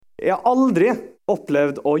Jeg har aldri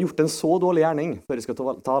opplevd å ha gjort en så dårlig gjerning før jeg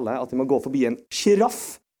skal tale, at jeg må gå forbi en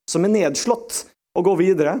giraff som er nedslått og gå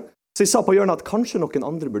videre. Så jeg sa på hjørnet at kanskje noen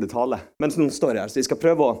andre burde tale, mens noen står her, så jeg skal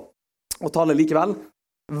prøve å tale likevel.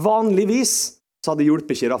 Vanligvis så hadde jeg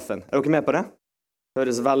hjulpet giraffen. Er dere med på det?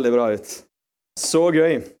 Høres veldig bra ut. Så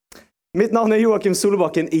gøy. Mitt navn er Joakim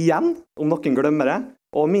Solbakken igjen, om noen glemmer det,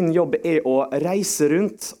 og min jobb er å reise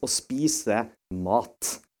rundt og spise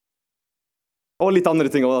mat. Og litt andre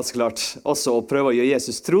ting også, så klart. Også å prøve å gjøre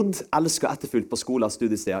Jesus trodd, elsker og etterfulgt på skoler og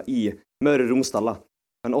studiesteder i Møre og Romsdal,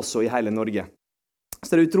 men også i hele Norge.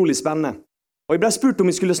 Så det er utrolig spennende. Og jeg ble spurt om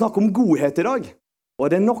jeg skulle snakke om godhet i dag. Og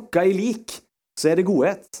er det noe jeg liker, så er det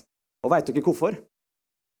godhet. Og vet dere hvorfor?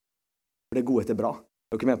 Fordi godhet er bra.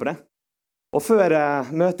 Er dere med på det? Og før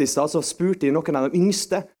møtet i stad, så spurte jeg noen av de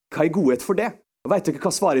yngste, hva er godhet for det? Og vet dere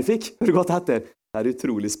hva svaret jeg fikk? Hør godt etter. Det er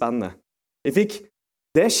utrolig spennende. Jeg fikk,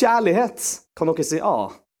 det er kjærlighet. Kan dere si,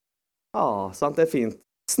 sant, det er fint.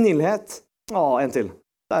 Snillhet. En til.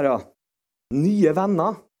 Der, ja. Nye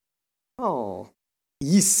venner.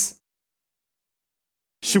 Is.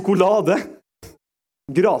 Sjokolade.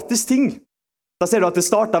 Gratis ting. Da ser du at det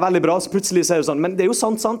startet veldig bra, så plutselig ser du sånn, men det er jo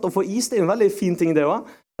sant, å få is, det er jo en veldig fin ting det også.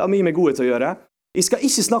 Det har mye med godhet å gjøre. Jeg skal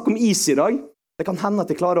ikke snakke om is i dag. Det kan hende at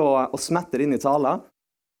jeg klarer å smette det inn i talen.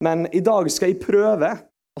 Men i dag skal jeg prøve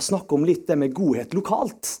å snakke om litt det med godhet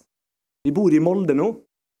lokalt. Vi bor i Molde nå,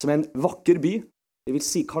 som er en vakker by. Jeg vil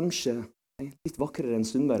si kanskje litt vakrere enn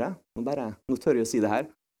Sunnmøre. Nå tør jeg å si det her.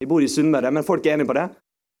 Vi bor i Sunnmøre, men folk er enige på det.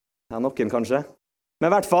 Ja, noen kanskje. Men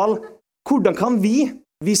i hvert fall, hvordan kan vi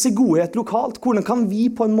vise godhet lokalt? Hvordan kan vi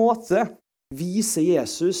på en måte vise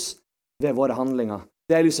Jesus ved våre handlinger?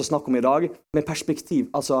 Det har jeg lyst til å snakke om i dag, med perspektiv,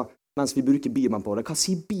 altså mens vi bruker Bibelen på det. Hva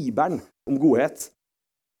sier Bibelen om godhet?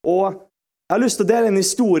 Og jeg har lyst til å dele en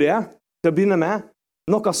historie til å begynne med,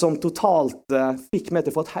 noe som totalt fikk meg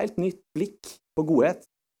til å få et helt nytt blikk på godhet.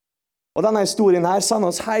 Og denne historien her sann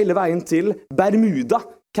oss hele veien til Bermuda.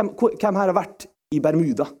 Hvem her har vært i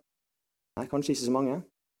Bermuda? Nei, kanskje ikke så mange.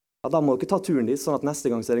 Ja, da må dere ta turen dit, sånn at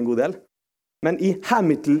neste gang så er det en god del. Men i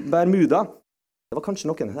Hamilton, Bermuda, det var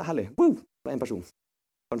kanskje noen, det er herlig. Wow, det var en person.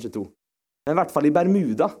 Kanskje to. Men i hvert fall i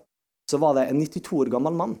Bermuda, så var det en 92 år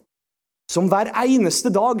gammel mann, som hver eneste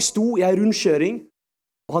dag sto i en rundkjøring,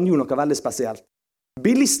 og han gjorde noe veldig spesielt.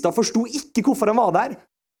 Bilister forsto ikke hvorfor han var der.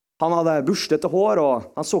 Han hadde børstete hår, og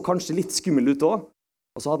han så kanskje litt skummel ut også.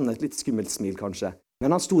 Og så hadde han et litt skummelt smil, kanskje.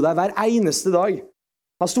 Men han sto der hver eneste dag.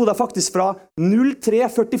 Han sto der faktisk fra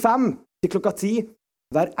 03:45 til klokka 10,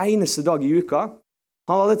 hver eneste dag i uka.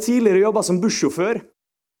 Han hadde tidligere jobbet som bussjåfør,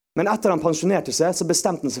 men etter han pensjonerte seg, så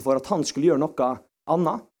bestemte han seg for at han skulle gjøre noe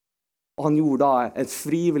annet. Og han gjorde da et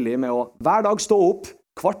frivillig med å hver dag stå opp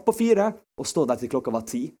 3:15 og stå der til klokka var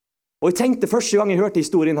 10. Og jeg tenkte første gang jeg hørte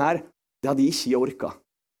historien her, det hadde jeg ikke orket.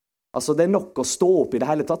 Altså det er nok å stå opp i det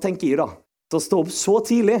hele tatt, tenker jeg da. Til å stå opp så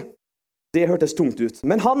tidlig, det hørtes tungt ut.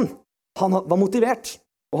 Men han var motivert,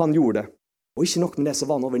 og han gjorde det. Og ikke nok med det, så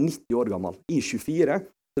var han over 90 år gammel, i 24,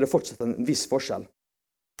 så det er fortsatt en viss forskjell.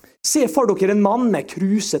 Se for dere en mann med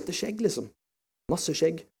krusete skjegg, liksom. Masse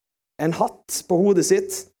skjegg. En hatt på hodet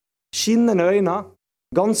sitt, skinnende øyne,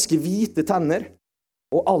 ganske hvite tenner,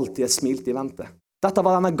 og alltid et smil til vente. Dette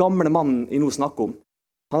var denne gamle mannen jeg nå snakker om.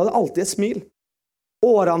 Han hadde alltid et smil.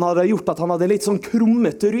 Årene hadde gjort at han hadde litt sånn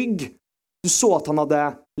krummete rygg. Du så at han hadde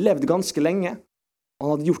levd ganske lenge, og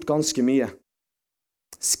han hadde gjort ganske mye.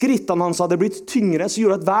 Skrittene hans hadde blitt tyngre, så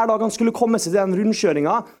gjorde at hver dag han skulle komme seg til den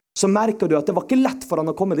rundkjøringen, så merket du at det var ikke lett for han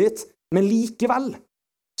å komme dit, men likevel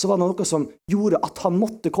så var det noe som gjorde at han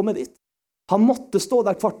måtte komme dit. Han måtte stå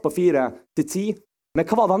der 3:15 til 10, men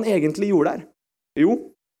hva var det han egentlig gjorde der? Jo,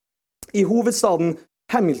 i hovedstaden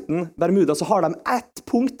Hamilton, Bermuda, så har de ett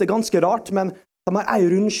punkt, det er ganske rart, men de har en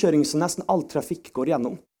rundkjøring som nesten all trafikk går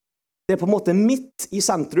gjennom. Det er på en måte midt i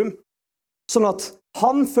sentrum, sånn at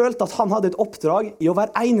han følte at han hadde et oppdrag i å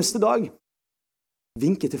hver eneste dag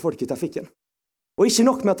vinke til folk i trafikken. Og ikke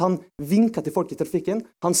nok med at han vinket til folk i trafikken,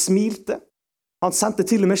 han smilte, han sendte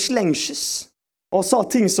til og med slengskyss, og sa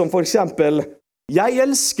ting som for eksempel, «Jeg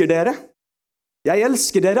elsker dere. Jeg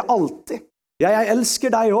elsker dere alltid. Jeg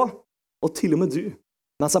elsker deg også. Og til og med du.»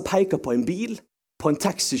 Mens han peker på en bil, på en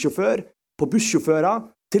taxisjåfør, på bussjåfører,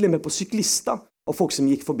 til og med på syklister og folk som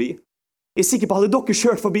gikk forbi. Jeg er sikker på, hadde dere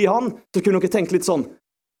kjørt forbi han, så kunne dere tenkt litt sånn,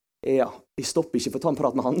 ja, jeg stopper ikke for å ta en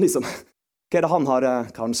prat med han, liksom. Hva er det han har,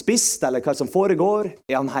 hva han spist, eller hva som foregår?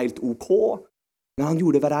 Er han helt ok? Men han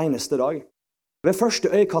gjorde det hver eneste dag. Ved første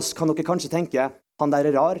øyekast kan dere kanskje tenke, han der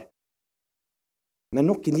er rar. Men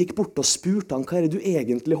noen gikk bort og spurte han, hva er det du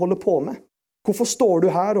egentlig holder på med? Hvorfor står du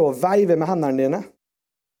her og veiver med hendene dine?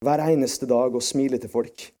 Hver eneste dag og smiler til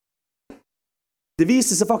folk. Det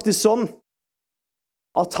viser seg faktisk sånn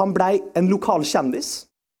at han ble en lokal kjendis.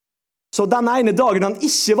 Så den ene dagen han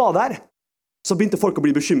ikke var der, så begynte folk å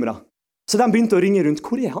bli bekymret. Så de begynte å ringe rundt.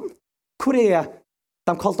 Hvor er han? Hvor er...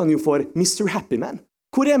 De kalte han jo for Mr. Happy Man.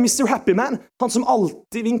 Hvor er Mr. Happy Man? Han som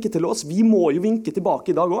alltid vinker til oss. Vi må jo vinke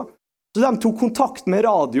tilbake i dag også. Så de tok kontakt med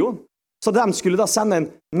radio. Så de skulle da sende en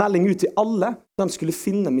melding ut til alle. De skulle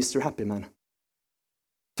finne Mr. Happy Man.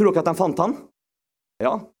 Tror dere at de fant han?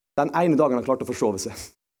 Ja, den ene dagen han klarte å forsove seg.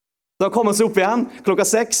 Da kom han seg opp igjen,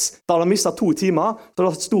 6, da hadde han mistet 2 timer, så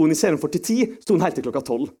da sto han i serien for til 10, sto han helt til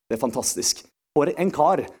 12. Det er fantastisk. For en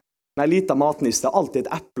kar med en liten matniste, alltid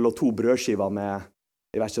et eple og 2 brødskiver med,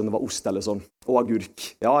 jeg vet ikke om det var ost eller sånn, og agurk.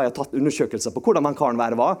 Ja, jeg har tatt undersøkelser på hvordan den karen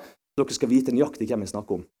var, så dere skal vite nøyaktig hvem jeg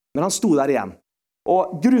snakker om. Men han sto der igjen.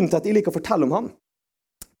 Og grunnen til at jeg liker å fortelle om han,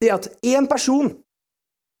 det er at en person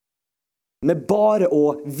med bare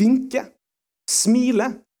å vinke, smile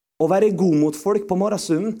og være god mot folk på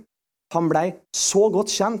morgenstunden, han ble så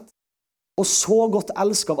godt kjent og så godt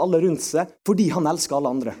elsket av alle rundt seg fordi han elsket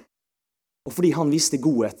alle andre. Og fordi han viste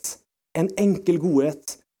godhet. En enkel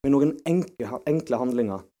godhet med noen enkle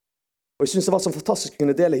handlinger. Og jeg synes det var så fantastisk å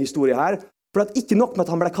kunne dele historien her, for at ikke nok med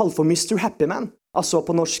at han ble kalt for Mr. Happy Man, altså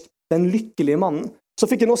på norsk, den lykkelige mannen, så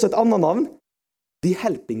fikk han også et annet navn, The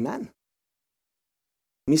Helping Man.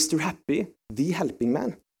 Mr. Happy, The Helping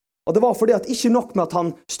Man. Og det var fordi at ikke nok med at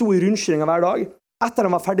han sto i rundkjøringen hver dag, etter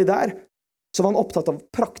han var ferdig der, så var han opptatt av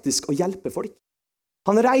praktisk å hjelpe folk.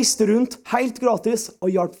 Han reiste rundt helt gratis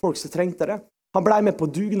og hjalp folk som trengte det. Han ble med på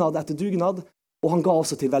dugnad etter dugnad, og han ga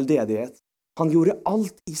også til veldedighet. Han gjorde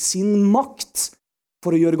alt i sin makt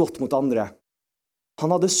for å gjøre godt mot andre.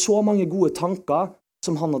 Han hadde så mange gode tanker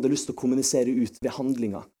som han hadde lyst til å kommunisere ut ved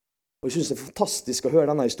handlinger. Og jeg synes det er fantastisk å høre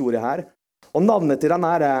denne historien her. Og navnet til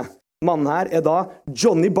denne mannen her er da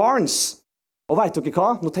Johnny Barnes. Og vet dere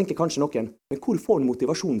hva? Nå tenker kanskje noen, men hvor får han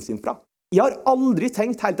motivasjonen sin fra? Jeg har aldri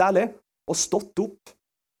tenkt helt ærlig og stått opp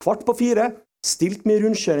 3:15, stilt meg i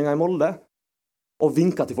rundkjøringen i Molde og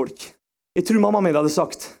vinket til folk. Jeg tror mamma min hadde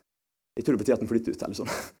sagt, jeg tror det betyr at den flytter ut eller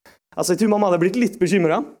sånn. Altså, jeg tror mamma hadde blitt litt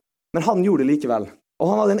bekymret, men han gjorde det likevel. Og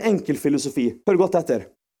han hadde en enkel filosofi. Hør godt etter.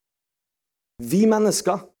 Vi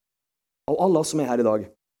mennesker, og alle oss som er her i dag,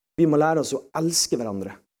 vi må lære oss å elske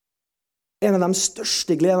hverandre. En av de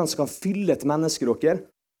største gledene som kan fylle et menneske dere,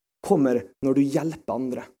 kommer når du hjelper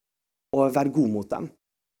andre og være god mot dem.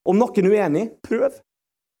 Om noen er uenig, prøv.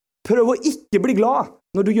 Prøv å ikke bli glad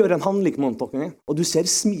når du gjør en handling mot noen, og du ser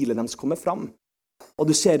smilet deres komme fram, og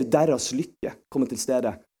du ser deres lykke komme til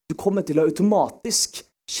stede. Du kommer til å automatisk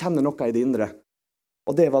kjenne noe i det indre.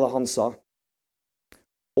 Og det var det han sa.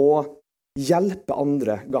 Å hjelpe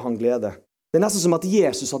andre ga han glede. Det er nesten som at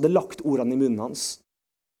Jesus hadde lagt ordene i munnen hans.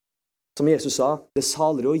 Som Jesus sa, det er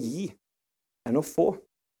saligere å gi enn å få.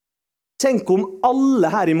 Tenk om alle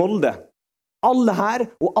her i Molde, alle her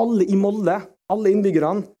og alle i Molde, alle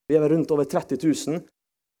innbyggerne, vi er rundt over 30 000,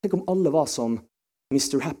 tenk om alle var som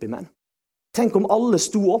Mr. Happy Man. Tenk om alle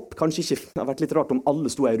sto opp, kanskje ikke, det hadde vært litt rart om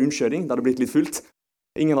alle sto i rundkjøring, det hadde blitt litt fullt.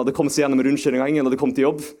 Ingen hadde kommet seg gjennom rundkjøringa, ingen hadde kommet til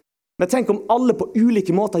jobb. Men tenk om alle på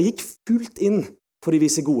ulike måter gikk fullt inn for å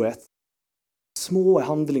vise godhet. Små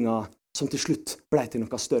handlinger som til slutt ble til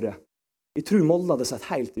noe større. Jeg tror Molde hadde sett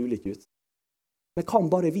helt ulik ut. Men hva om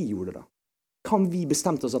bare vi gjorde det da? Hva om vi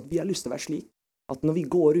bestemte oss at vi har lyst til å være slik? At når vi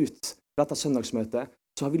går ut fra dette søndagsmøtet,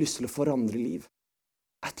 så har vi lyst til å forandre liv.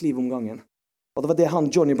 Et liv om gangen. Og det var det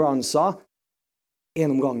han Johnny Brown sa.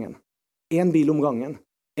 En om gangen. En bil om gangen.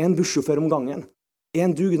 En bussjåfør om gangen.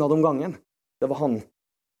 En dugnad om gangen. Det var han.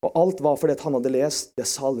 Og alt var fordi han hadde lest det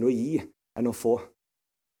er saligere å gi enn å få.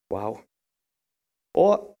 Wow.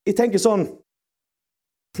 Og jeg tenker sånn,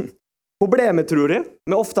 problemet tror jeg,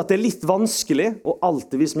 med ofte at det er litt vanskelig, og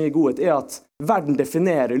alltid vise mye godhet, er at verden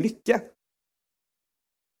definerer lykke.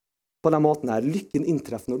 På den måten her, lykken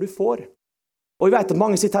inntreffer når du får. Og jeg vet at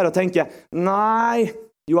mange sitter her og tenker, nei,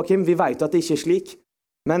 Joakim, vi vet at det ikke er slik,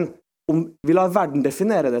 men om vi lar verden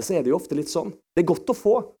definere det, så er det jo ofte litt sånn. Det er godt å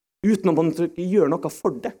få, uten å man gjør noe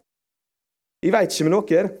for det. Jeg vet ikke med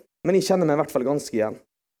dere, men jeg kjenner meg i hvert fall ganske igjen.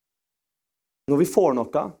 Når vi får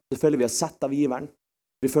noe, så føler vi oss sett av giveren.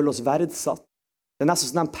 Vi føler oss verdsatt. Det er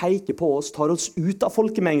nesten som de peker på oss, tar oss ut av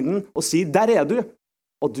folkemengden og sier, der er du,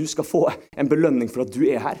 og du skal få en belønning for at du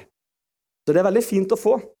er her. Så det er veldig fint å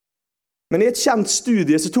få. Men i et kjent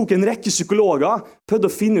studie så tok en rekke psykologer prøvde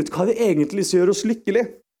å finne ut hva det egentlig som gjør oss lykkelig.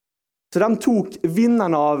 Så de tok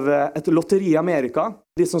vinnerne av et lotteri i Amerika,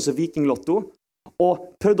 litt sånn som Viking Lotto, og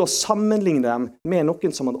prøvde å sammenligne dem med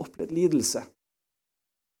noen som hadde opplevd lidelse.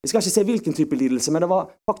 Vi skal ikke se hvilken type lidelse, men det var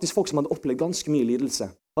faktisk folk som hadde opplevd ganske mye lidelse.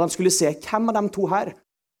 Og de skulle se hvem av de to her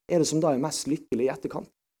er det som da er mest lykkelig i etterkant.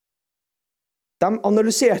 De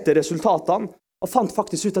analyserte resultatene og fant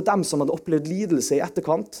faktisk ut at de som hadde opplevd lidelse i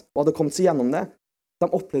etterkant og hadde kommet seg gjennom det, de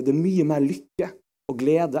opplevde mye mer lykke og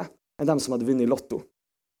glede enn de som hadde vunnet i lotto.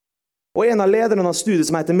 Og en av lederne av studiet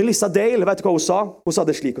som heter Melissa Dale, vet du hva hun sa? Hun sa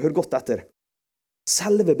det slik, og hør godt etter.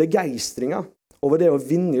 Selve begeistringen over det å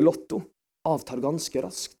vinne i lotto avtar ganske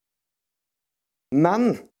raskt.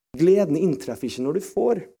 Men gleden inntreffer ikke når du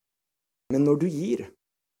får, men når du gir.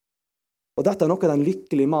 Og dette er noe den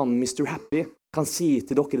lykkelige mannen Mr. Happy kan si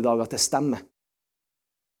til dere i dag at det stemmer.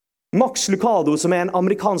 Max Lucado, som er en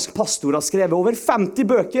amerikansk pastor, har skrevet over 50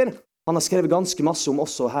 bøker. Han har skrevet ganske masse om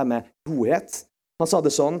også her med godhet. Han sa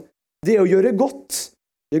det sånn, det å gjøre godt,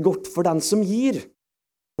 gjør godt for den som gir.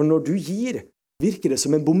 For når du gir, virker det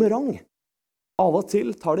som en bumerang. Av og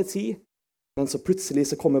til tar det tid, men så plutselig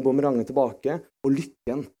så kommer bumerangen tilbake, og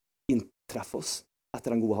lykken inntreffer oss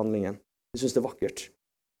etter den gode handlingen. Jeg synes det er vakkert.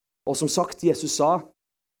 Og som sagt, Jesus sa,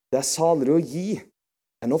 det er saligere å gi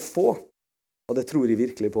enn å få, og det tror jeg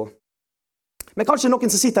virkelig på. Men kanskje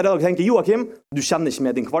noen som sitter her i dag og tenker, Joakim, du kjenner ikke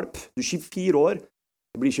med din kvalp. Du er 24 år,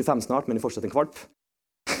 du blir 25 snart, men du er fortsatt en kvalp.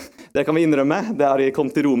 Det kan vi innrømme, det har jeg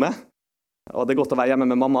kommet til ro med. Og det er godt å være hjemme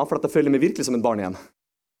med mamma, for jeg føler meg virkelig som et barn igjen.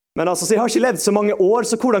 Men altså, så jeg har ikke levd så mange år,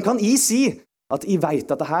 så hvordan kan jeg si at jeg vet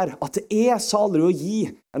dette her, at det er saligere å gi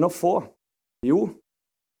enn å få? Jo,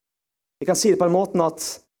 jeg kan si det på en måte at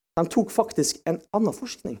de tok faktisk en annen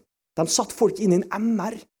forskning. De satt folk inn i en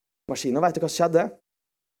MR-maskin, og vet du hva som skjedde?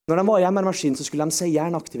 Når de var i MR-maskinen, så skulle de se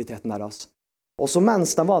hjerneaktiviteten deres. Og så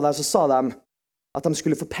mens de var der, så sa de at de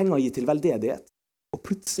skulle få penger å gi til veldedighet. Og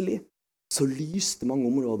plutselig så lyste mange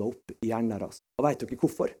områder opp i hjernen deres. Og vet dere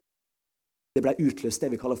hvorfor? Det ble utløst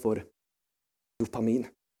det vi kaller for dopamin.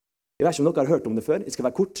 Jeg vet ikke om dere har hørt om det før, jeg skal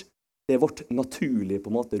være kort. Det er vårt naturlige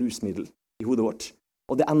på en måte rusmiddel i hodet vårt.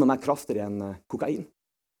 Og det er enda mer kraftigere enn kokain.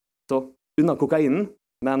 Så unna kokainen,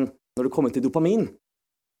 men når det kommer til dopamin,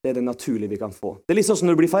 det er det naturlige vi kan få. Det er litt sånn som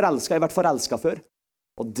når du blir forelsket, jeg har vært forelsket før.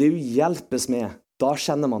 Og det hjelpes med, da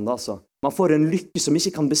kjenner man det altså. Man får en lykke som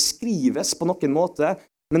ikke kan beskrives på noen måte,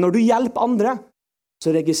 men når du hjelper andre,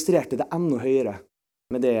 så registrerte det enda høyere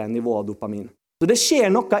med det nivået av dopamin. Så det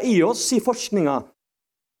skjer noe i oss, sier forskningen,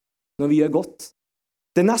 når vi gjør godt.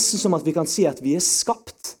 Det er nesten som at vi kan si at vi er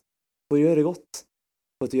skapt for å gjøre godt,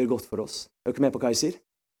 for at det gjør godt for oss. Er dere med på hva jeg sier?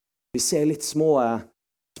 Vi ser litt små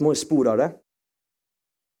spor av det.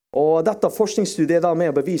 Og dette forskningsstudiet er da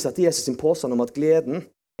med å bevise at Jesus sin påstand om at gleden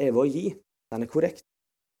er ved å gi, den er korrekt.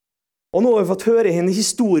 Og nå har vi fått høre en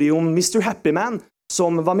historie om Mr. Happy Man,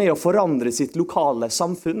 som var med å forandre sitt lokale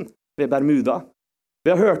samfunn ved Bermuda.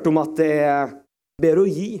 Vi har hørt om at det er bedre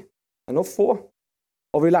å gi enn å få,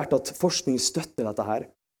 og vi har lært at forskning støtter dette her.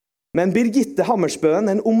 Men Birgitte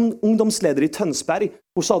Hammersbøen, en ungdomsleder i Tønsberg,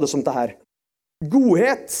 hun sa det som det her.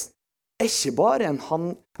 Godhet er ikke bare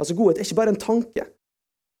en tanke.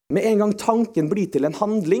 Med en gang tanken blir til en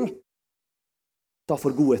handling, da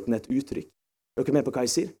får godheten et uttrykk. Er dere med på hva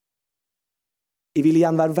jeg sier? Jeg vil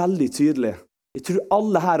igjen være veldig tydelig. Jeg tror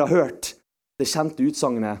alle her har hørt det kjente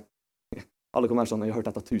utsagnet. Alle kommer sånn, jeg har hørt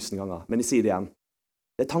dette 1000 ganger, men jeg sier det igjen.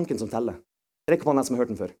 Det er tanken som teller. Rekk på den som har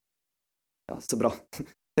hørt den før. Ja, så bra.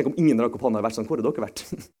 Tenk om ingen rakk opp hånda har vært sånn, hvor har dere vært?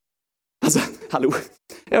 Altså, hallo.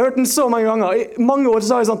 Jeg har hørt den så mange ganger. I mange år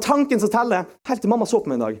så har jeg sånn, tanken som teller. Helt til mamma så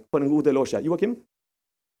på meg en dag, for en god del år siden. Joakim?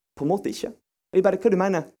 På en måte ikke. Jeg bare, hva du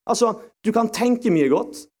mener? Altså, du kan tenke mye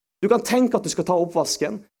godt. Du kan tenke at du skal ta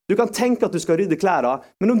oppvasken. Du kan tenke at du skal rydde klærne.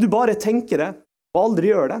 Men om du bare tenker det, og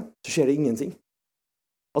aldri gjør det, så skjer det ingenting.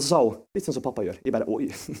 Og så sa hun, litt sånn som pappa gjør. Jeg bare,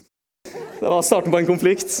 oi. Det var starten på en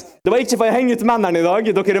konflikt. Det var ikke for jeg henger ut mennene i dag.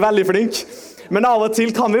 Dere er veldig flinke. Men av og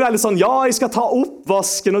til kan vi være litt sånn, ja, jeg skal ta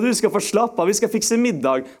oppvasken, og du skal få slappe av, vi skal fikse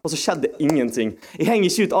middag. Og så skjedde ingenting. Jeg henger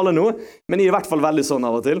ikke ut alle nå, men jeg er i hvert fall veldig sånn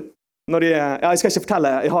av og til. Jeg skal ikke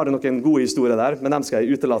fortelle, jeg har noen gode historier der, men dem skal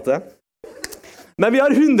jeg utelate. Men vi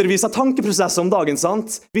har hundrevis av tankeprosesser om dagen,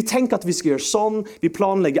 sant? Vi tenker at vi skal gjøre sånn, vi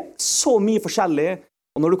planlegger så mye forskjellig,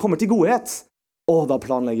 og når det kommer til godhet, da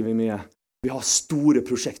planlegger vi mye. Vi har store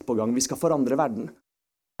prosjekt på gang, vi skal forandre verden.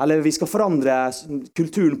 Eller vi skal forandre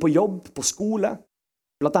kulturen på jobb, på skole,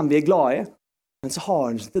 blant dem vi er glad i. Men så har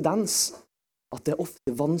en tendens at det er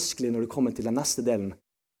ofte vanskelig når det kommer til den neste delen,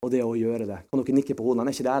 og det å gjøre det. Kan dere nikke på hodene?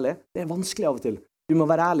 Er ikke det ærlig? Det er vanskelig av og til. Du må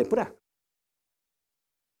være ærlig på det.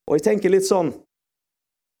 Og jeg tenker litt sånn,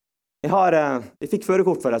 jeg fikk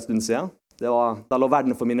førerkort for en stund siden. Da lå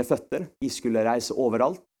verden for mine føtter. Jeg skulle reise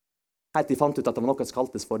overalt. Helt til jeg fant ut at det var noe som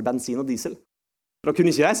kaltes for bensin og diesel. For da kunne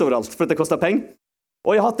jeg ikke reise overalt, for det kostet penger.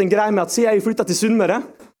 Og jeg har hatt en greie med at siden jeg flyttet til Sunnmøre,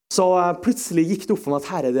 så plutselig gikk det opp for meg at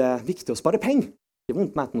her er det viktig å spare penger. Det er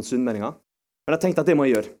vondt med noen sunnmøringer. Men jeg tenkte at det må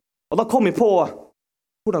jeg gjøre. Og da kom jeg på,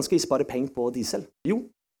 hvordan skal jeg spare penger på diesel? Jo,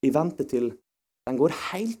 jeg venter til den går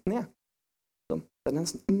helt ned. Det er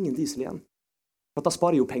nesten ingen diesel igjen. For da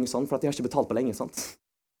sparer jeg jo penger sånn, for at jeg har ikke betalt på lenge, sant?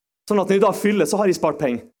 Sånn at når jeg da fyller, så har jeg spart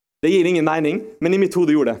penger. Det gir ingen mening, men i mitt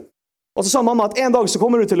hode gjorde det. Og så sa mamma at en dag så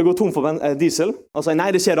kommer du til å gå tom for diesel. Og sa,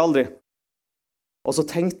 nei, det skjer aldri. Og så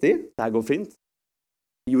tenkte jeg, det her går fint.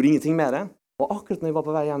 Jeg gjorde ingenting med det. Og akkurat når jeg var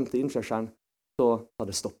på vei hjem til innkjørselen, så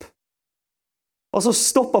hadde det stopp. Og så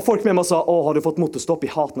stoppet folk med meg og sa, har du fått motorstopp?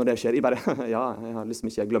 Jeg hater når det skjer. Jeg bare, ja, jeg har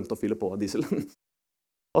liksom ikke glemt å fylle på diesel.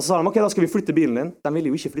 Og så sa de, ok, da skal vi flytte bilen din. De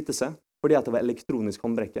ville jo ikke flytte seg, fordi at det var elektronisk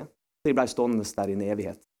håndbrekke. Så jeg ble stående der i en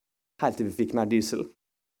evighet, helt til vi fikk mer diesel.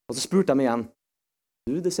 Og så spurte de meg igjen,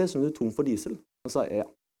 det ser ut som du er tom for diesel. Og så sa jeg, ja,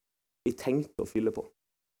 jeg tenkte å fylle på.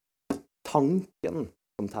 Tanken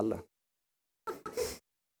som teller.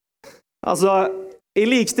 Altså, jeg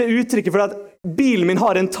liker det uttrykket for at bilen min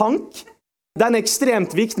har en tank. Den er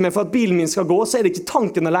ekstremt viktig, men for at bilen min skal gå, så er det ikke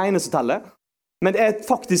tanken alene som teller. Men det er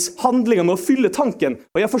faktisk handlingen med å fylle tanken.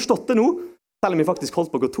 Og jeg har forstått det nå, selv om jeg faktisk holdt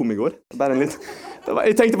på å gå tom i går.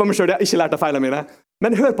 Jeg tenkte på meg selv, jeg har ikke lært av feilene mine.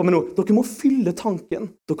 Men hør på meg nå, dere må fylle tanken.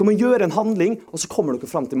 Dere må gjøre en handling, og så kommer dere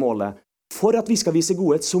frem til målet. For at vi skal vise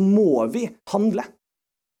godhet, så må vi handle.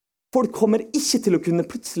 Folk kommer ikke til å kunne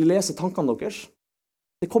plutselig lese tankene deres.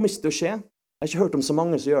 Det kommer ikke til å skje. Jeg har ikke hørt om så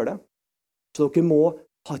mange som gjør det. Så dere må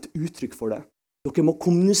ha et uttrykk for det. Dere må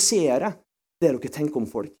kommunisere det dere tenker om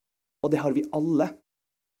folk. Og det har vi alle,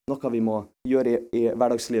 noe vi må gjøre i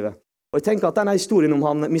hverdagslivet. Og jeg tenker at denne historien om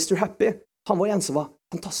han, Mr. Happy, han var en som var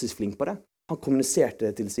fantastisk flink på det. Han kommuniserte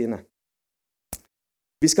det til sine.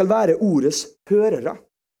 Vi skal være ordets hørere,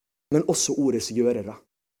 men også ordets gjørere.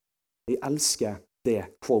 Jeg elsker det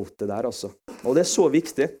quotet der også. Og det er så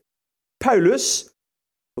viktig. Paulus,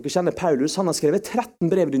 dere kjenner Paulus, han har skrevet 13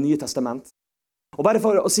 brev i Det nye testament. Og bare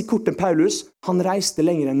for å si kort om Paulus, han reiste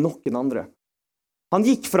lenger enn noen andre. Han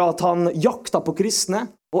gikk fra at han jakta på kristne,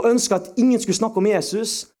 og ønsket at ingen skulle snakke om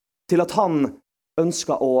Jesus, til at han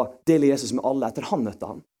ønsket å dele Jesus med alle etter han møtte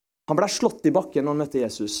han. Han ble slått i bakken når han møtte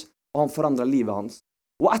Jesus, og han forandret livet hans.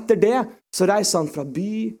 Og etter det så reiste han fra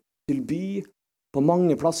by til by, på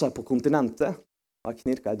mange plasser på kontinentet. Jeg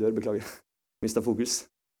knirket i dør, beklager. Mistet fokus.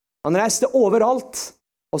 Han reiste overalt,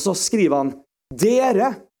 og så skriver han,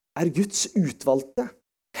 dere er Guds utvalgte,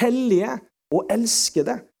 hellige og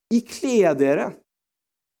elskede. Ikle dere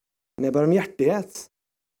med barmhjertighet,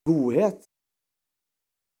 godhet,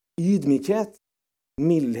 ydmykhet,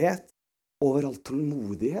 mildhet, overalt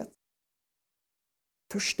tålmodighet.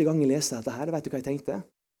 Første gang jeg leste dette her, vet du hva jeg tenkte?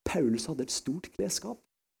 Paulus hadde et stort klesskap.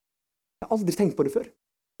 Jeg har aldri tenkt på det før.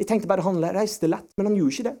 Jeg tenkte bare han reiste lett, men han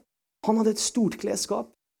gjorde ikke det. Han hadde et stort klesskap.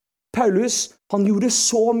 Paulus, han gjorde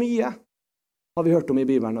så mye, har vi hørt om i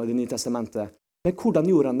Bibelen og i Det nye testamentet. Men hvordan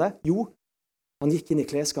gjorde han det? Jo, han gikk inn i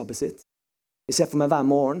klesskapet sitt. Jeg ser for meg hver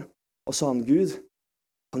morgen, og sa han, Gud,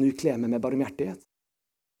 kan du kle meg med barmhjertighet?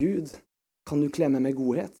 Gud, kan du kle meg med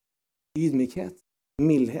godhet, ydmykhet,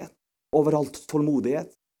 mildhet, overalt tålmodighet?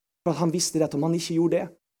 For at han visste det at om han ikke gjorde det,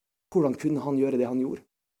 hvordan kunne han gjøre det han gjorde?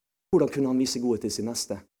 Hvordan kunne han vise godhet til sin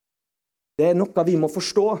neste? Det er noe vi må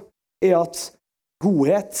forstå, er at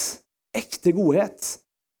godhet, ekte godhet,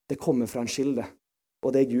 det kommer fra en kilde,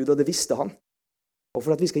 og det er Gud, og det visste han. Og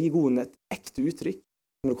for at vi skal gi godhet et ekte uttrykk,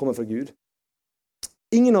 når det kommer fra Gud.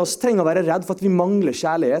 Ingen av oss trenger å være redd for at vi mangler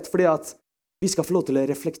kjærlighet, fordi at vi skal få lov til å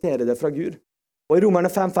reflektere det fra Gud. Og i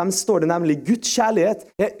Romerne 5,5 står det nemlig, Guds kjærlighet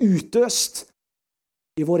er utøst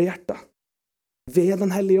i våre hjerter, ved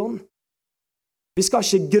den hellige ånd. Vi skal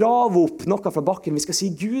ikke grave opp noe fra bakken, vi skal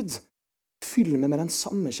si, Gud, fyll meg med den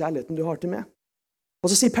samme kjærligheten du har til meg. Og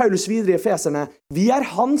så sier Paulus videre i Efeserne, vi er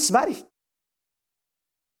hans verk.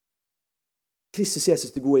 Kristus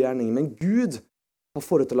Jesus til gode gjerninger, men Gud har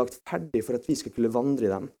forutlagt ferdig for at vi skal kunne vandre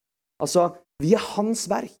i dem. Altså, vi er hans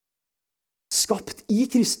verk, skapt i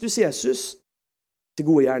Kristus Jesus til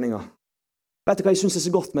gode gjerninger. Vet du hva jeg synes er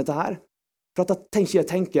så godt med dette her? For at jeg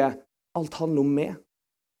tenker, alt handler om meg.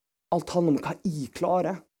 Alt handler om hva jeg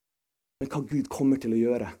klarer, men hva Gud kommer til å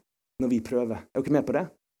gjøre når vi prøver. Er dere med på det?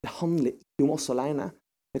 Det handler ikke om oss alene,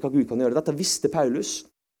 men hva Gud kan gjøre. Dette visste Paulus,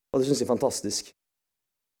 og det synes jeg er fantastisk.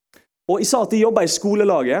 Og jeg sa at jeg jobbet i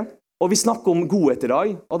skolelaget, og vi snakket om godhet i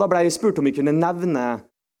dag, og da ble jeg spurt om vi kunne nevne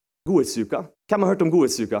godhetsuka. Hvem har hørt om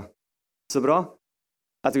godhetsuka? Så bra.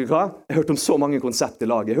 Vet du hva? Jeg har hørt om så mange konsept i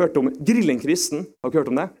laget. Jeg har hørt om grill en kristen. Har dere hørt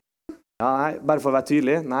om det? Ja, nei, bare for å være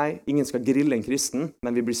tydelig. Nei, ingen skal grille en kristen,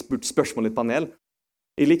 men vi blir spurt spørsmål i et panel.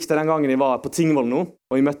 Jeg likte den gangen jeg var på Tingvoll nå,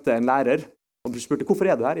 og jeg møtte en lærer, og spurte, hvorfor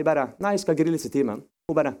er du her? Jeg bare, nei, jeg skal grilles i timen.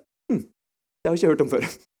 Hun bare, det har jeg ikke hørt om før.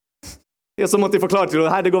 Ja, så måtte jeg forklare til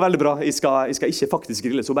henne, det går veldig bra, jeg skal ikke faktisk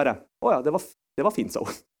grilles. Hun bare, åja, det var fint, sa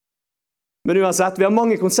hun. Men uansett, vi har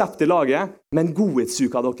mange konsept i laget, men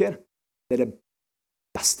godhetsuka dere, det er det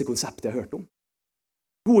beste konseptet jeg har hørt om.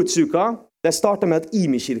 Godhetsuka, det startet med at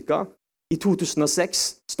IMI-kirka i 2006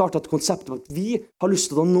 startet et konsept om at vi har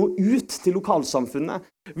lyst til å nå ut til lokalsamfunnet.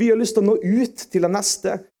 Vi har lyst til å nå ut til det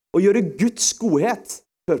neste og gjøre Guds godhet,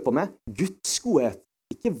 hør på meg, Guds godhet,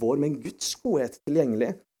 ikke vår, men Guds godhet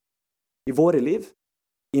tilgjengelig i våre liv,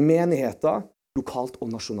 i menigheter, lokalt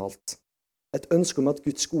og nasjonalt. Et ønske om at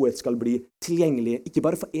Guds godhet skal bli tilgjengelig, ikke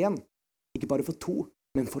bare for én, ikke bare for to,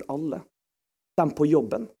 men for alle. Dem på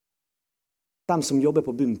jobben, dem som jobber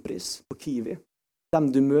på Bunnpris, på Kiwi,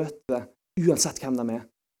 dem du møter, uansett hvem de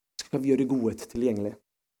skal vi gjøre godhet tilgjengelig.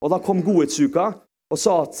 Og da kom godhetsuka og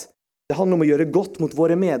sa at det handler om å gjøre godt mot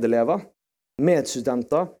våre medelever,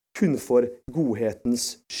 medstudenter, kun for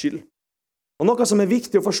godhetens skyld. Og noe som er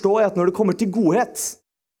viktig å forstå er at når det kommer til godhet,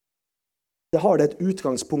 det har det et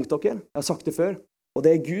utgangspunkt, dere. Jeg har sagt det før, og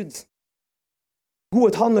det er Gud.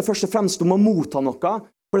 Godhet handler først og fremst om å motta noe,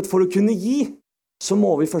 for å kunne gi, så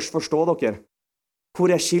må vi først forstå, dere,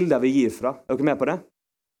 hvor er skildet vi gir fra. Er dere med på det?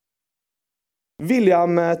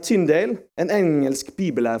 William Tyndale, en engelsk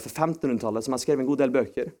bibellærer for 1500-tallet, som har skrevet en god del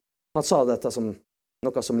bøker, han sa dette som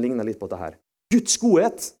noe som ligner litt på dette her. Guds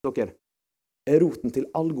godhet, dere, er roten til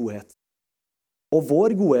all godhet. Og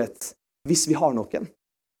vår godhet, hvis vi har noen,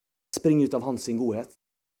 springer ut av hans godhet.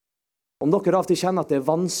 Om dere av og til kjenner at det er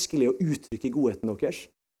vanskelig å uttrykke godheten deres,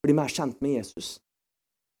 bli mer kjent med Jesus,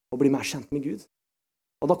 og bli mer kjent med Gud.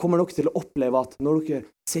 Og da kommer dere til å oppleve at når dere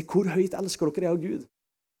ser hvor høyt elsker dere av Gud,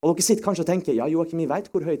 og dere sitter kanskje og tenker, ja, Joakim, jeg vet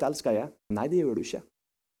hvor høyt elsker jeg. Nei, det gjør du ikke.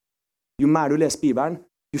 Jo mer du leser Bibelen,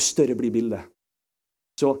 jo større blir bildet.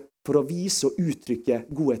 Så for å vise og uttrykke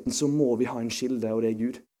godheten, så må vi ha en skilde, og det er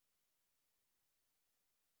Gud.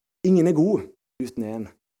 Ingen er god uten en,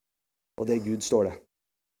 og det er Gud, står det.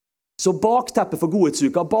 Så bakteppet for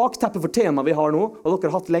godhetsuka, bakteppet for temaet vi har nå, og dere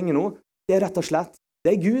har hatt lenge nå, det er rett og slett,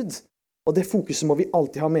 det er Gud. Og det fokuset må vi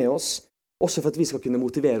alltid ha med oss, også for at vi skal kunne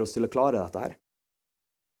motivere oss til å klare dette her.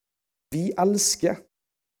 Vi elsker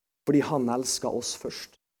fordi han elsker oss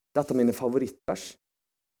først. Dette er mine favorittvers.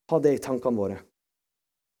 Ha det i tankene våre.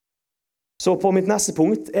 Så på mitt neste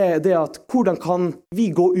punkt er det at hvordan kan vi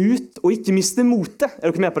gå ut og ikke miste motet?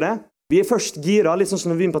 Er dere med på det? Vi er først gira, litt sånn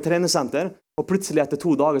som når vi er på treningssenter, og plutselig etter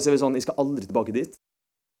 2 dager så er vi sånn, jeg skal aldri tilbake dit.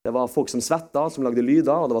 Det var folk som svetta, som lagde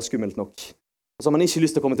lyder, og det var skummelt nok. Og så har man ikke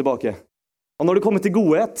lyst til å komme tilbake. Og når det kommer til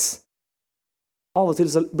godhet, av og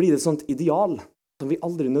til så blir det et sånt ideal som vi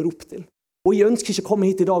aldri når opp til. Og jeg ønsker ikke å komme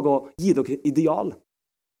hit i dag og gi dere ideal,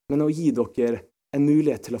 men å gi dere en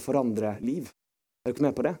mulighet til å forandre liv. Er dere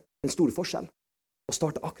med på det? En stor forskjell. Å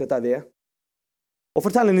starte akkurat der vi er. Og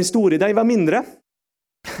fortelle en historie. Da jeg var mindre,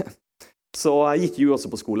 så gikk jeg jo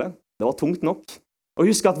også på skole. Det var tungt nok. Og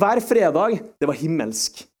husk at hver fredag, det var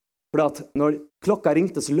himmelsk. For at når klokka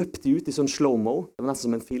ringte, så løpte jeg ut i sånn slow-mo. Det var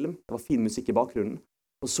nesten som en film. Det var fin musikk i bakgrunnen.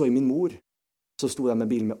 Og så i min mor, så sto jeg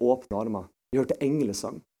med bilen med åpne armer. Jeg hørte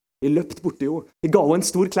englesang. Jeg løpte bort til henne. Jeg ga henne en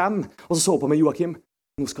stor klem. Og så på meg, Joakim,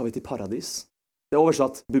 nå skal vi til paradis. Det er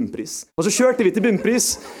oversatt Bunnpris. Og så kjørte vi til Bunnpris.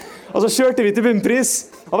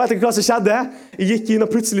 Og vet dere hva som skjedde? Jeg gikk inn,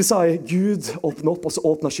 og plutselig sa jeg, Gud, åpne opp, og så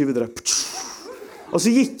åpnet skyvedøra. Og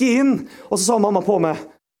så gikk jeg inn, og så sa mamma på meg.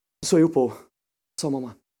 Så jeg opp på henne. Så sa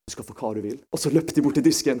mamma, du skal få hva du vil. Og så løpte jeg bort til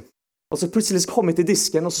disken. Og så plutselig kom jeg til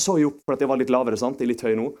disken, og så jeg opp, for at jeg var litt lavere, sant? Jeg er litt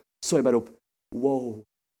høy nå. Så jeg bare opp, wow.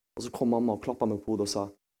 Og så kom mamma og klappet meg på hodet og sa,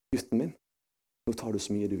 gutten min, nå tar du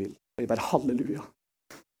så mye du vil. Og jeg bare, halleluja.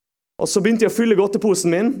 Og så begynte jeg å fylle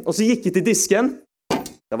godteposen min, og så gikk jeg til disken.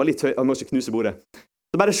 Det var litt høy, jeg må ikke knuse bordet.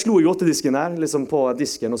 Så bare slo jeg godtedisken her, liksom på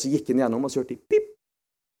disken, og så gikk den gjennom, og så hørte jeg pip.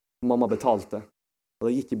 Mamma betalte, og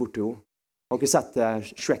da gikk jeg bort til henne. Har dere sett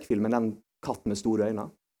Shrek-filmen, den katten med store øyne?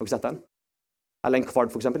 Har dere sett den? Eller en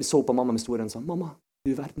kvart, for eksempel. Jeg så på mamma med store øyne og sa, mamma,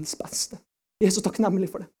 du er verdens beste. Jeg er så takknemlig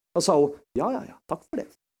for det. Og sa hun, ja, takk for det.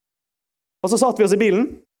 Og så satt vi oss i bilen,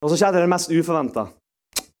 og så skjedde det mest uforventet.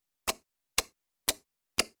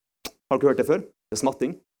 Har dere hørt det før? Det er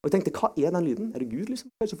smatting. Og jeg tenkte, hva er den lyden? Er det Gud, liksom?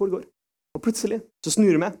 Hva er det som foregår? Og plutselig så snur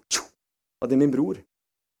jeg meg, og det er min bror.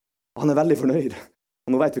 Og han er veldig fornøyd.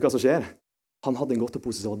 Og nå vet vi hva som skjer. Han hadde en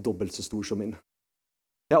godtepose som var dobbelt så stor som min.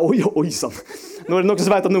 Ja, oi, sann. Nå er det noen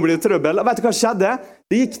som vet at nå blir det trøbbel. Og vet du hva skjedde?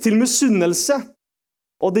 Det gikk til misunnelse.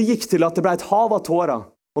 Og det gikk til at det ble et hav av tårer.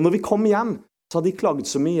 Og når vi kom hjem, så hadde de klagd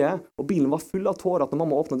så mye, og bilen var full av tårer at når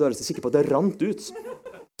mamma åpnet døren, så er jeg sikker på at det rant ut.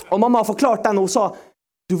 Og mamma har forklart den, og hun sa,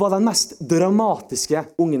 du var den mest dramatiske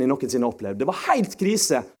ungen jeg noensinne opplevd. Det var helt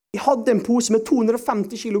krise. Jeg hadde en pose med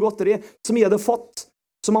 250 kilo godteri som jeg hadde fått,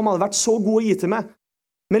 som mamma hadde vært så god å gi til meg.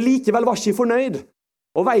 Men likevel var ikke jeg fornøyd.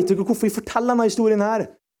 Og vet dere hvorfor jeg forteller denne historien her?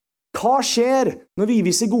 Hva skjer når vi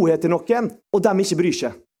viser godhet til noen, og dem ikke bryr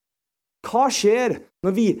seg? Hva skjer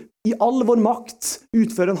når vi i all vår makt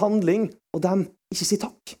utfører en handling, og de ikke sier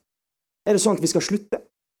takk? Er det sånn at vi skal slutte?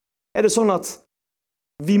 Er det sånn at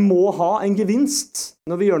vi må ha en gevinst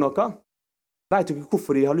når vi gjør noe? Vet du ikke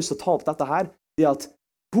hvorfor jeg har lyst til å ta opp dette her? Det er at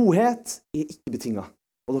godhet er ikke betinget.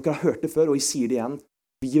 Og dere har hørt det før, og jeg sier det igjen.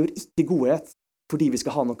 Vi gjør ikke godhet fordi vi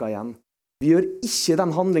skal ha noe igjen. Vi gjør ikke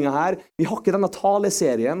den handlingen her. Vi har ikke denne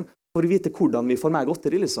taleserien for å vite hvordan vi får mer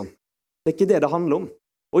godteri, liksom. Det er ikke det det handler om.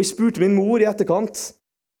 Og jeg spurte min mor i etterkant,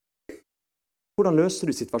 hvordan løste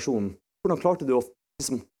du situasjonen? Hvordan klarte du å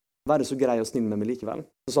liksom, være så grei og snill med meg likevel?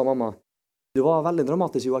 Så sa mamma, du var veldig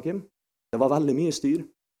dramatisk, Joakim. Det var veldig mye styr.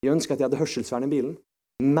 Jeg ønsket at jeg hadde hørselsvern i bilen.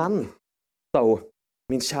 Men, sa hun,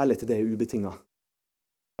 min kjærlighet til det er ubetinget.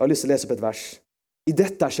 Jeg har lyst til å lese opp et vers. I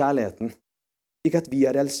dette er kjærligheten. Ikke at vi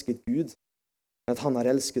har elsket Gud, men at han har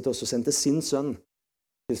elsket oss og sendte sin sønn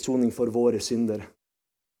til soning for våre synder.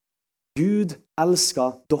 Gud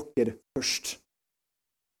elsker dere først.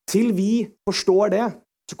 Til vi forstår det,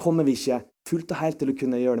 så kommer vi ikke fullt og helt til å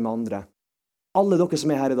kunne gjøre det med andre. Alle dere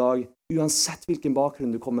som er her i dag, uansett hvilken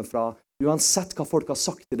bakgrunn du kommer fra, uansett hva folk har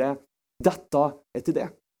sagt til deg, dette er til det.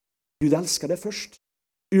 Gud elsker det først.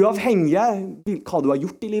 Uavhengig av hva du har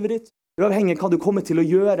gjort i livet ditt, uavhengig av hva du kommer til å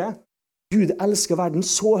gjøre, Gud elsker verden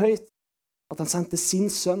så høyt at han sendte sin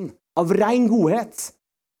sønn av ren godhet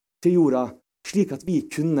til jorda, slik at vi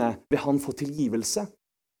kunne ved han få tilgivelse,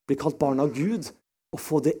 bli kalt barn av Gud og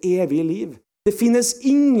få det evige liv. Det finnes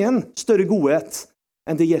ingen større godhet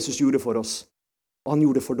enn det Jesus gjorde for oss, og han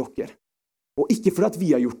gjorde det for dere. Og ikke fordi at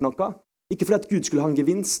vi har gjort noe, ikke fordi at Gud skulle ha en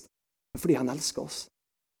gevinst, men fordi han elsker oss.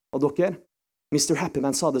 Og dere, Mr.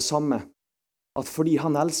 Happyman sa det samme, at fordi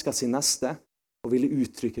han elsket sin neste, og ville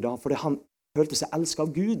uttrykke det, fordi han følte seg elsket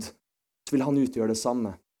av Gud, så ville han utgjøre det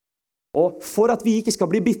samme. Og for at vi ikke skal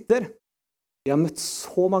bli bitter, jeg har møtt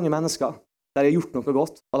så mange mennesker der jeg har gjort noe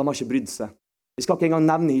godt, og de har ikke brydd seg. Vi skal ikke engang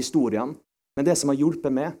nevne historien, men det som har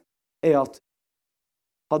hjulpet meg, er at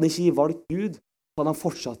hadde ikke jeg valgt Gud, så hadde han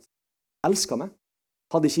fortsatt elsket meg.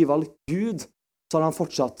 Hadde ikke jeg valgt Gud, så hadde han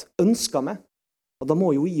fortsatt ønsket meg. Og da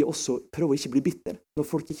må jo jeg også prøve å ikke bli bitter, når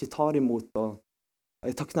folk ikke tar imot og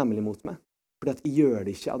er takknemlige mot meg. Fordi at jeg gjør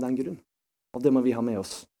det ikke av den grunn. Og det må vi ha med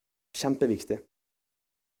oss. Kjempeviktig.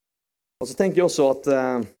 Og så tenker jeg også at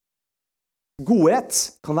godhet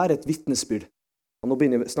kan være et vitnesbyrd. Og nå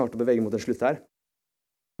begynner jeg snart å bevege mot en slutt her.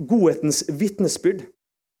 Godhetens vitnesbyrd,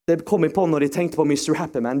 det kom jeg på når jeg tenkte på Mr.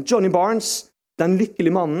 Happyman. Johnny Barnes, den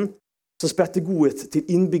lykkelige mannen som spredte godhet til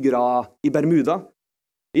innbyggere i Bermuda.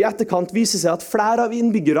 I etterkant viser seg at flere av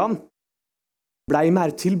innbyggerne ble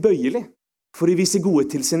mer tilbøyelige for å vise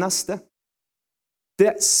godhet til sin neste.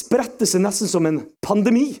 Det spredte seg nesten som en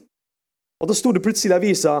pandemi. Og da stod det plutselig i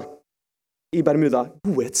avisa i Bermuda,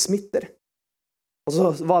 godhet smitter. Og så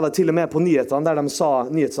var det til og med på nyhetene der de sa,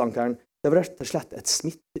 nyhetsankeren, det var rett og slett et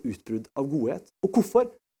smitteutbrudd av godhet. Og hvorfor?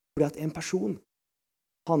 Fordi at en person,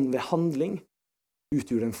 han ved handling,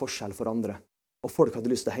 utgjorde en forskjell for andre. Og folk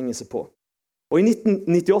hadde lyst til å henge seg på. Og i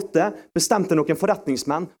 1998 bestemte noen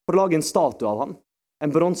forretningsmenn for å lage en statue av han.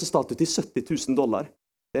 En bronsestatue til $70,000.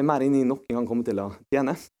 Det er mer enn jeg noen gang kommer til å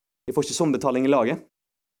tjene. Jeg får ikke sånn betaling i laget.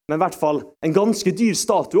 Men i hvert fall en ganske dyr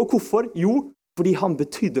statue. Og hvorfor? Jo, fordi han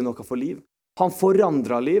betydde noe for liv. Han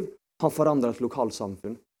forandret liv. Han forandret et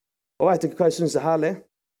lokalsamfunn. Og vet du hva jeg synes er herlig?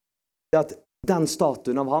 Det er at den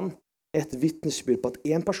statuen av han er et vitnesbyrd på at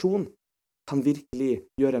en person kan virkelig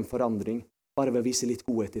gjøre en forandring bare ved å vise litt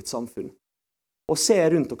godhet i et samfunn. Og se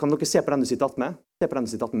rundt, og kan dere se på den du sitter med? Se på den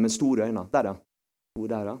du sitter med store øyne. Der ja.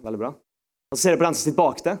 Der ja, veldig bra. Og så ser du på den som sitter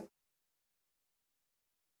bak det.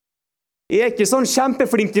 Jeg er ikke sånn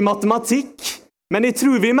kjempeflink i matematikk, men jeg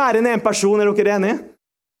tror vi er mer enn en person, er dere enige?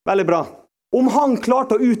 Veldig bra. Om han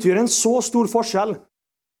klarte å utgjøre en så stor forskjell,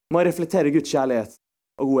 må jeg reflektere Guds kjærlighet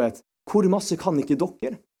og godhet. Hvor masse kan ikke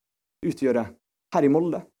dere utgjøre her i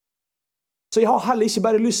Molde? Så jeg har heller ikke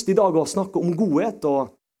bare lyst i dag å snakke om godhet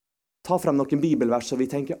og ta frem noen bibelvers, så vi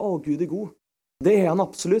tenker, Gud er god. Det er han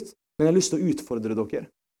absolutt, men jeg har lyst til å utfordre dere.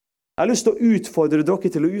 Jeg har lyst til å utfordre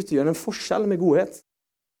dere til å utgjøre en forskjell med godhet.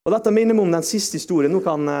 Og dette minner meg om den siste historien. Nå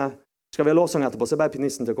skal vi ha lovsang etterpå, så jeg ber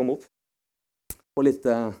pianisten til å komme opp. Og litt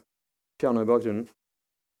piano i bakgrunnen.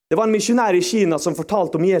 Det var en misjonær i Kina som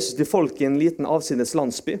fortalte om Jesus til folk i en liten avsides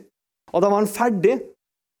landsby. Og da var han ferdig,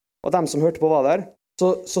 og de som hørte på var der,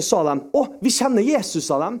 så sa de, vi kjenner Jesus,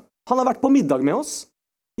 sa de. Han har vært på middag med oss.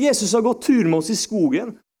 Jesus har gått tur med oss i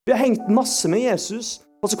skogen. Vi har hengt masse med Jesus.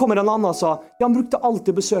 Og så kommer en annen og sa, han brukte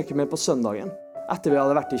alltid å besøke meg på søndagen, etter vi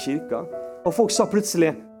hadde vært i kirka. Og folk sa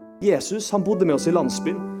plutselig, Jesus, han bodde med oss i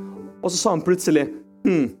landsbyen. Og så sa han plutselig,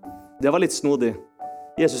 det var litt snodig.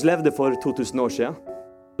 Jesus levde for 2000 år siden.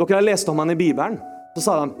 Dere har lest om han i Bibelen. Så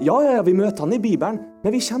sa de, ja, vi møter han i Bibelen,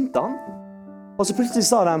 men vi kjente han. Og så plutselig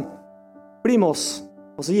sa de, bli med oss.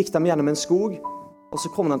 Og så gikk de gjennom en skog, og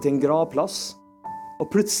så kom de til en gravplass. Og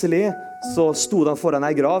plutselig så sto de foran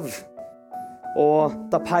en grav, og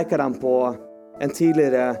da peker de på en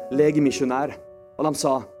tidligere legemisjonær, og de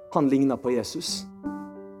sa, han lignet på Jesus.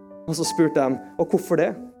 Og så spurte de, og hvorfor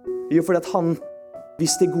det? Jo, fordi at han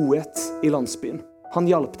viste godhet i landsbyen. Han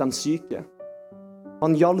hjalp de syke.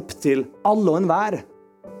 Han hjalp til alle og enhver,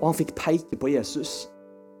 og han fikk peke på Jesus.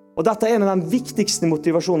 Og dette er en av de viktigste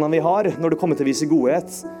motivasjonene vi har når det kommer til å vise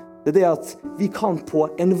godhet. Det er det at vi kan på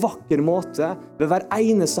en vakker måte, ved hver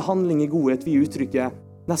eneste handling i godhet vi uttrykker,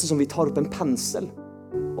 nesten som vi tar opp en pensel,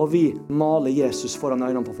 og vi maler Jesus foran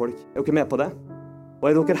øynene på folk. Er dere med på det? Og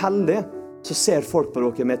er dere heldige, så ser folk på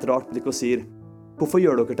dere med et rart blikk og sier, hvorfor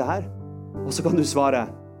gjør dere det her? Og så kan du svare,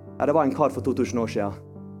 ja, det var en kar for 2000 år siden,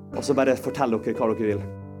 og så bare fortell dere hva dere vil.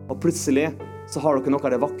 Og plutselig så har dere noe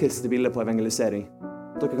av det vakreste bildet på evangelisering.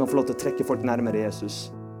 Dere kan få lov til å trekke folk nærmere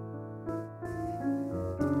Jesus.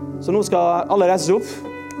 Så nå skal alle reise seg opp.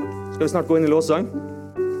 Skal vi snart gå inn i lovsang.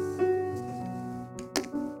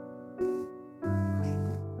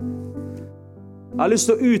 Jeg har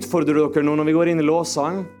lyst til å utfordre dere nå når vi går inn i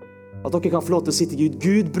lovsang, at dere kan få lov til å si til Gud,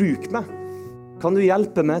 Gud, bruk meg. Kan du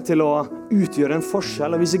hjelpe meg til å utgjøre en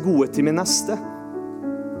forskjell og vise godhet til min neste?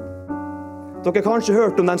 Dere har kanskje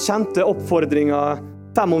hørt om den kjente oppfordringen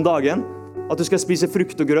 5 om dagen, at du skal spise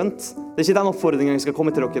frukt og grønt. Det er ikke den oppfordringen jeg skal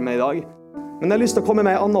komme til dere med i dag. Men jeg har lyst til å komme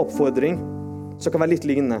med en annen oppfordring, som kan være litt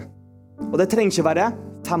lignende. Og det trenger ikke være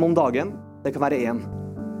 5 om dagen, det kan være 1.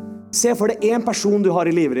 Se for deg en person du har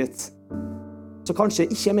i livet ditt, som kanskje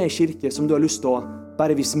ikke er med i kirke, som du har lyst til å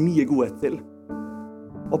bare vise mye godhet til.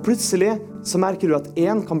 Og plutselig så merker du at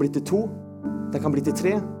 1 kan bli til 2, det kan bli til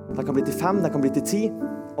 3, det kan bli til 5, det kan bli til 10,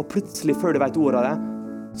 og plutselig, før du vet ordet av det,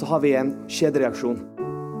 så har vi en kjedereaksjon.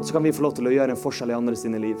 Og så kan vi få lov til å gjøre en forskjell i andre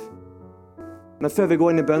sine liv. Men før vi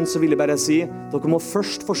går inn i bønn, så vil jeg bare si, dere må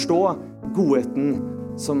først forstå godheten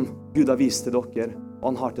som Gud har vist til dere, og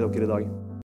han har til dere i dag.